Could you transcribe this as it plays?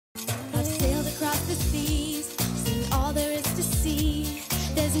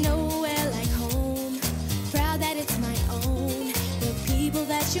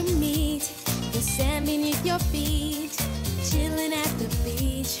your feet, chilling at the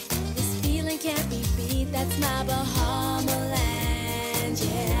beach. This feeling can't be beat, that's my Bahama land,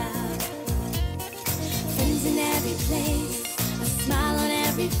 yeah. Friends in every place, a smile on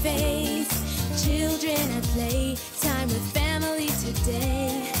every face. Children at play, time with family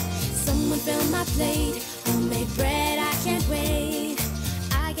today. Someone fill my plate, homemade bread, I can't wait.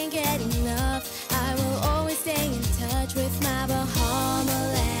 I can't get enough, I will always stay in touch with my Bahama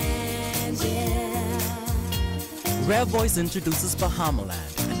land, yeah. Rev Voice introduces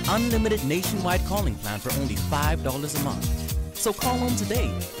Bahamaland, an unlimited nationwide calling plan for only $5 a month. So call home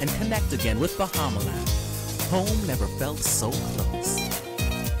today and connect again with Bahamaland. Home never felt so close.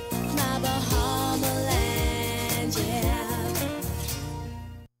 My Bahama land, yeah.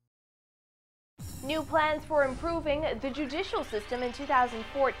 New plans for improving the judicial system in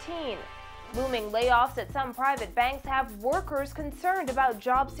 2014. Looming layoffs at some private banks have workers concerned about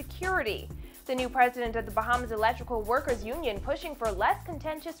job security. The new president of the Bahamas Electrical Workers Union pushing for less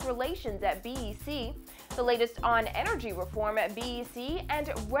contentious relations at BEC, the latest on energy reform at BEC,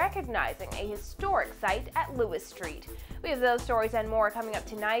 and recognizing a historic site at Lewis Street. We have those stories and more coming up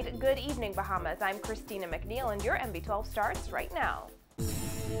tonight. Good evening, Bahamas. I'm Christina McNeil, and your MB12 starts right now.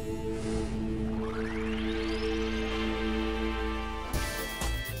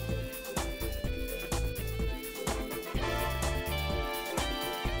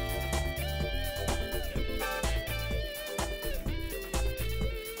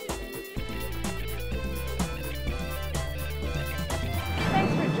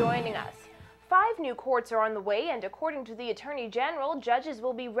 Joining us. 5 new courts are on the way, and according to the Attorney General, judges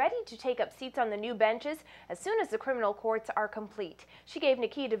will be ready to take up seats on the new benches as soon as the criminal courts are complete. She gave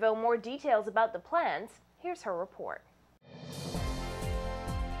Nikia DeVoe more details about the plans. Here's her report.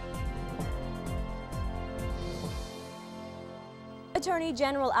 Attorney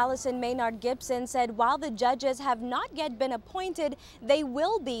General Allison Maynard Gibson said while the judges have not yet been appointed, they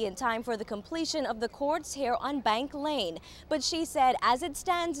will be in time for the completion of the courts here on Bank Lane. But she said as it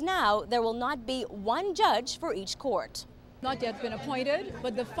stands now, there will not be one judge for each court. Not yet been appointed,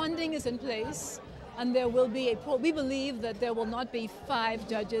 but the funding is in place, and there will be we believe that there will not be 5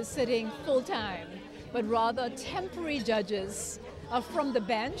 judges sitting full-time, but rather temporary judges from the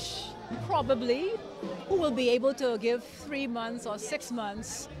bench, probably, who will be able to give 3 months or 6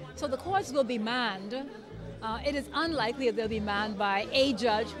 months. So the courts will be manned. It is unlikely that they'll be manned by a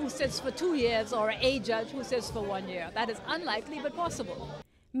judge who sits for 2 years or a judge who sits for 1 year. That is unlikely, but possible.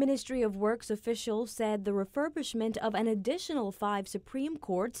 Ministry of Works officials said the refurbishment of an additional 5 Supreme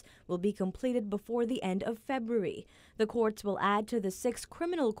Courts will be completed before the end of February. The courts will add to the 6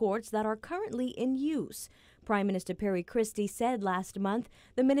 criminal courts that are currently in use. Prime Minister Perry Christie said last month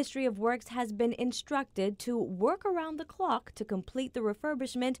the Ministry of Works has been instructed to work around the clock to complete the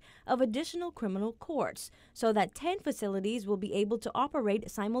refurbishment of additional criminal courts so that 10 facilities will be able to operate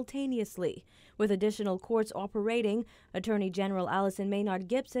simultaneously. With additional courts operating, Attorney General Allison Maynard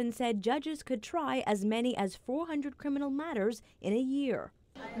Gibson said judges could try as many as 400 criminal matters in a year.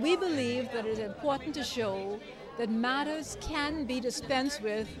 We believe that it is important to show that matters can be dispensed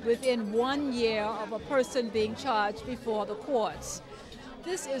with within 1 year of a person being charged before the courts.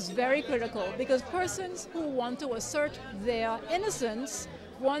 This is very critical because persons who want to assert their innocence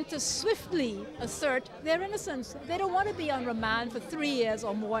want to swiftly assert their innocence. They don't want to be on remand for 3 years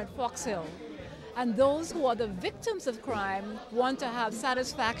or more in Fox Hill. And those who are the victims of crime want to have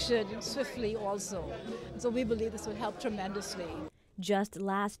satisfaction swiftly also. So we believe this would help tremendously. Just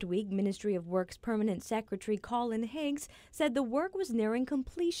last week, Ministry of Works Permanent Secretary Colin Higgs said the work was nearing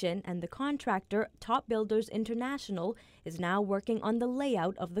completion and the contractor, Top Builders International, is now working on the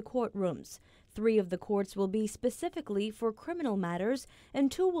layout of the courtrooms. 3 of the courts will be specifically for criminal matters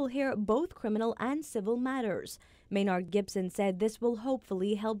and 2 will hear both criminal and civil matters. Maynard Gibson said this will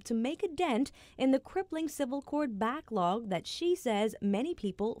hopefully help to make a dent in the crippling civil court backlog that she says many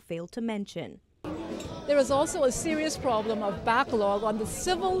people fail to mention. There is also a serious problem of backlog on the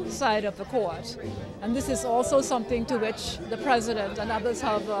civil side of the court. And this is also something to which the President and others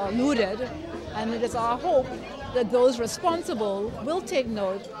have alluded. And it is our hope that those responsible will take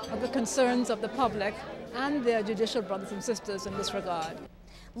note of the concerns of the public and their judicial brothers and sisters in this regard.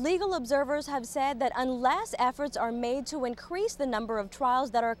 Legal observers have said that unless efforts are made to increase the number of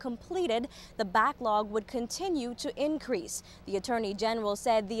trials that are completed, the backlog would continue to increase. The Attorney General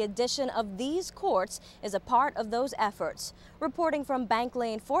said the addition of these courts is a part of those efforts. Reporting from Bank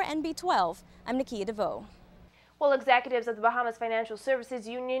Lane for NB12, I'm Nikia DeVoe. Well, executives of the Bahamas Financial Services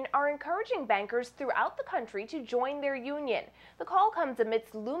Union are encouraging bankers throughout the country to join their union. The call comes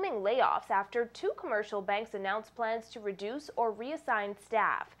amidst looming layoffs after 2 commercial banks announced plans to reduce or reassign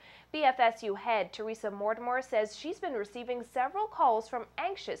staff. BFSU head Teresa Mortimer says she's been receiving several calls from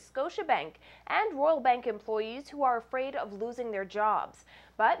anxious Scotiabank and Royal Bank employees who are afraid of losing their jobs.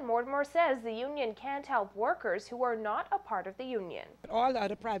 But Mortimer says the union can't help workers who are not a part of the union. All the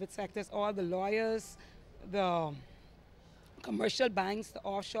other private sectors, all the lawyers, the commercial banks, the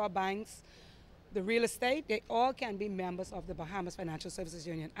offshore banks, the real estate, they all can be members of the Bahamas Financial Services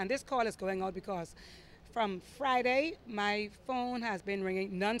Union. And this call is going out because from Friday, my phone has been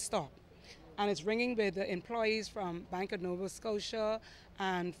ringing nonstop. And it's ringing with the employees from Bank of Nova Scotia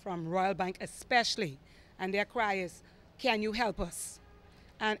and from Royal Bank especially. And their cry is, can you help us?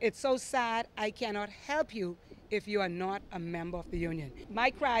 And it's so sad, I cannot help you if you are not a member of the union. My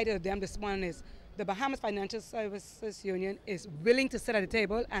cry to them this morning is, the Bahamas Financial Services Union is willing to sit at the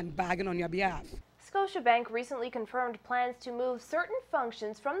table and bargain on your behalf. Scotiabank recently confirmed plans to move certain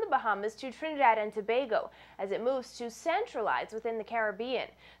functions from the Bahamas to Trinidad and Tobago as it moves to centralize within the Caribbean.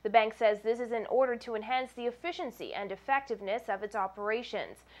 The bank says this is in order to enhance the efficiency and effectiveness of its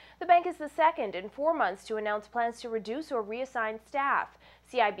operations. The bank is the second in 4 months to announce plans to reduce or reassign staff.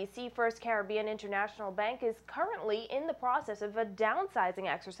 CIBC First Caribbean International Bank is currently in the process of a downsizing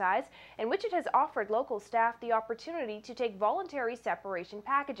exercise in which it has offered local staff the opportunity to take voluntary separation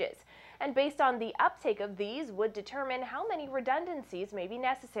packages. And based on the uptake of these would determine how many redundancies may be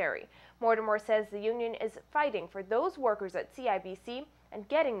necessary. Mortimer says the union is fighting for those workers at CIBC and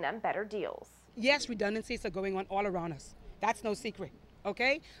getting them better deals. Yes, redundancies are going on all around us. That's no secret,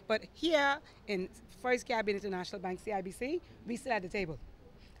 okay? But here in First Caribbean International Bank, CIBC, we sit at the table.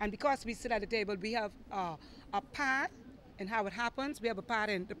 And because we sit at the table, we have a part in how it happens. We have a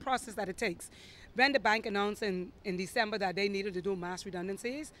part in the process that it takes. When the bank announced in December that they needed to do mass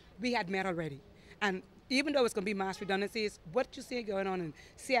redundancies, we had met already. And even though it's going to be mass redundancies, what you see going on in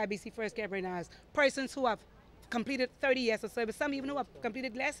CIBC First Caribbean now is persons who have completed 30 years of service, some even who have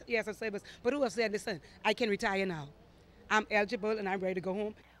completed less years of service, but who have said, listen, I can retire now. I'm eligible and I'm ready to go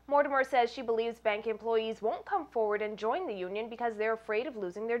home. Mortimer says she believes bank employees won't come forward and join the union because they're afraid of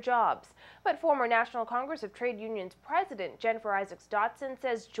losing their jobs. But former National Congress of Trade Unions President Jennifer Isaacs-Dotson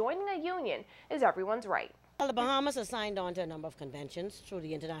says joining a union is everyone's right. Well, the Bahamas has signed on to a number of conventions through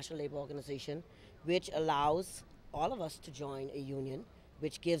the International Labour Organization, which allows all of us to join a union,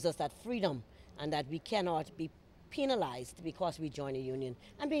 which gives us that freedom and that we cannot be penalized because we join a union.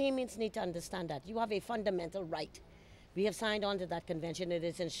 And Bahamians need to understand that. You have a fundamental right. We have signed on to that convention. It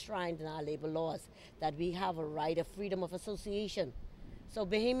is enshrined in our labor laws that we have a right of freedom of association. So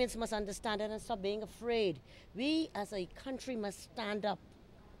Bahamians must understand that and stop being afraid. We as a country must stand up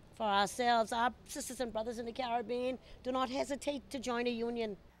for ourselves. Our sisters and brothers in the Caribbean, do not hesitate to join a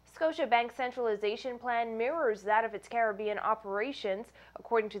union. Scotiabank's centralization plan mirrors that of its Caribbean operations,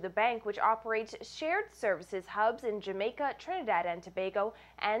 according to the bank, which operates shared services hubs in Jamaica, Trinidad and Tobago,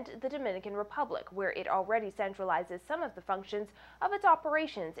 and the Dominican Republic, where it already centralizes some of the functions of its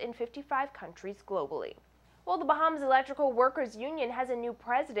operations in 55 countries globally. Well, the Bahamas Electrical Workers Union has a new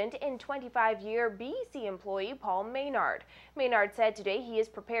president in 25-year BEC employee Paul Maynard. Maynard said today he is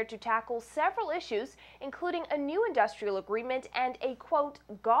prepared to tackle several issues, including a new industrial agreement and a, quote,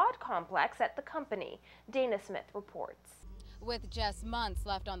 God complex at the company. Dana Smith reports. With just months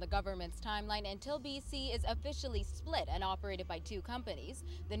left on the government's timeline until BC is officially split and operated by 2 companies,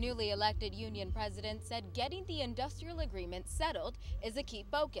 the newly elected union president said getting the industrial agreement settled is a key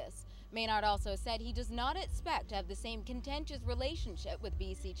focus. Maynard also said he does not expect to have the same contentious relationship with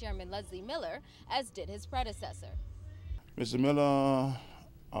BC Chairman Leslie Miller as did his predecessor. Mr. Miller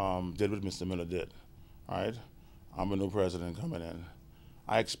did what Mr. Miller did, all right? I'm a new president coming in.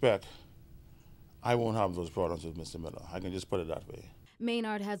 I expect I won't have those problems with Mr. Miller. I can just put it that way.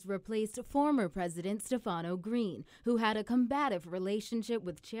 Maynard has replaced former President Stefano Green, who had a combative relationship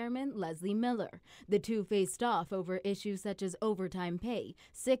with Chairman Leslie Miller. The two faced off over issues such as overtime pay,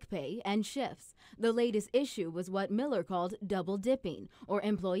 sick pay, and shifts. The latest issue was what Miller called double dipping, or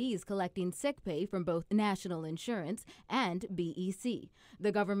employees collecting sick pay from both National Insurance and BEC.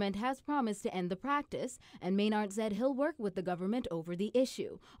 The government has promised to end the practice, and Maynard said he'll work with the government over the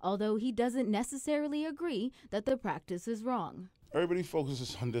issue, although he doesn't necessarily agree that the practice is wrong. Everybody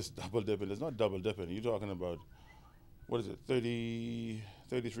focuses on this double dipping. It's not double dipping. You're talking about, what is it,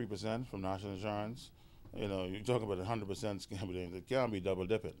 33% from National Insurance? You know, you're talking about 100% gambling. It can't be double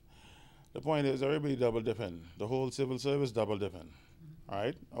dipping. The point is, everybody double dipping. The whole civil service double dipping. All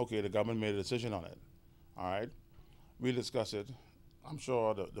right? Okay, the government made a decision on it. All right? We'll discuss it. I'm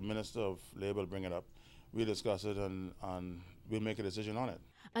sure the Minister of Labor will bring it up. we'll discuss it and we'll make a decision on it.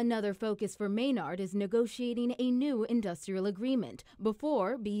 Another focus for Maynard is negotiating a new industrial agreement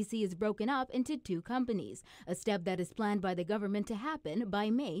before BEC is broken up into two companies, a step that is planned by the government to happen by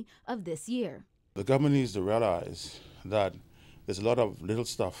May of this year. The government needs to realize that there's a lot of little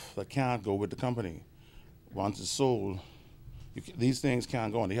stuff that can't go with the company. Once it's sold, these things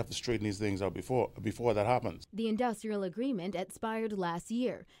can't go on. They have to straighten these things out before that happens. The industrial agreement expired last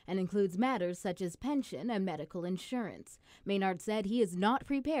year and includes matters such as pension and medical insurance. Maynard said he is not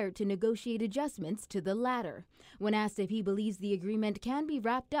prepared to negotiate adjustments to the latter. When asked if he believes the agreement can be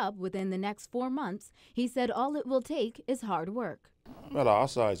wrapped up within the next 4 months, he said all it will take is hard work. Well, our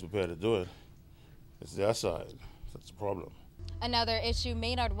side is prepared to do it. It's their side. That's the problem. Another issue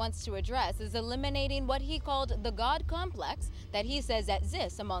Maynard wants to address is eliminating what he called the God complex that he says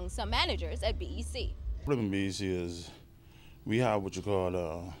exists among some managers at BEC. The problem in BEC is we have what you call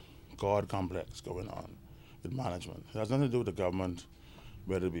a God complex going on with management. It has nothing to do with the government,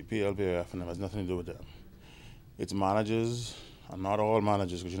 whether it be PLPF, and it has nothing to do with them. It's managers, and not all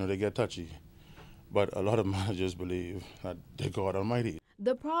managers, because they get touchy, but a lot of managers believe that they're God Almighty.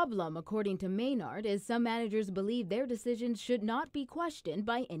 The problem, according to Maynard, is some managers believe their decisions should not be questioned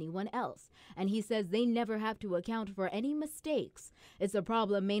by anyone else, and he says they never have to account for any mistakes. It's a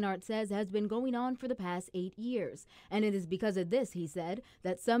problem Maynard says has been going on for the past 8 years, and it is because of this, he said,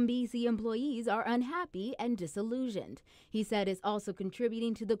 that some BEC employees are unhappy and disillusioned. He said it's also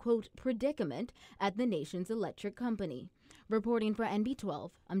contributing to the, quote, predicament at the nation's electric company. Reporting for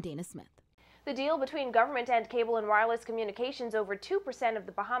NB12, I'm Dana Smith. The deal between government and cable and wireless communications over 2% of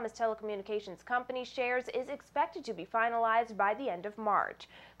the Bahamas Telecommunications Company shares is expected to be finalized by the end of March.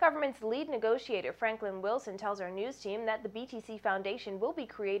 Government's lead negotiator Franklin Wilson tells our news team that the BTC Foundation will be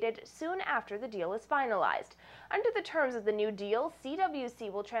created soon after the deal is finalized. Under the terms of the new deal,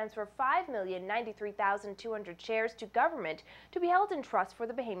 CWC will transfer 5,093,200 shares to government to be held in trust for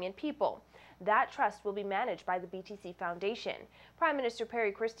the Bahamian people. That trust will be managed by the BTC Foundation. Prime Minister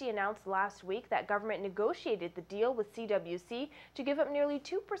Perry Christie announced last week that government negotiated the deal with CWC to give up nearly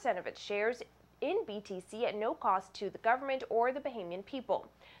 2% of its shares in BTC at no cost to the government or the Bahamian people.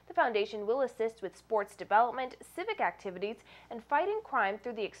 The foundation will assist with sports development, civic activities, and fighting crime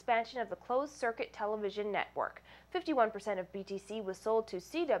through the expansion of the closed-circuit television network. 51% of BTC was sold to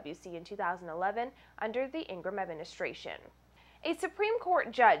CWC in 2011 under the Ingram administration. A Supreme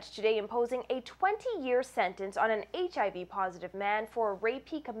Court judge today imposing a 20-year sentence on an HIV-positive man for a rape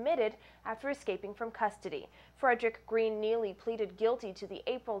he committed after escaping from custody. Frederick Green Neely pleaded guilty to the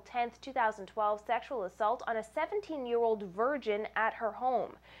April 10, 2012 sexual assault on a 17-year-old virgin at her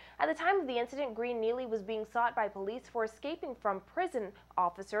home. At the time of the incident, Green Neely was being sought by police for escaping from prison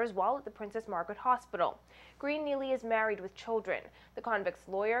officers while at the Princess Margaret Hospital. Green Neely is married with children. The convict's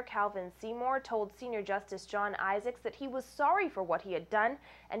lawyer, Calvin Seymour, told Senior Justice John Isaacs that he was sorry for what he had done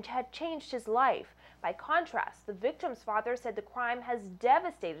and had changed his life. By contrast, the victim's father said the crime has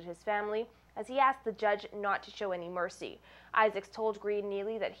devastated his family as he asked the judge not to show any mercy. Isaacs told Green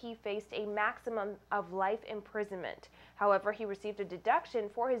Neely that he faced a maximum of life imprisonment. However, he received a deduction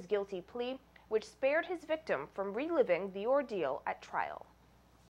for his guilty plea, which spared his victim from reliving the ordeal at trial.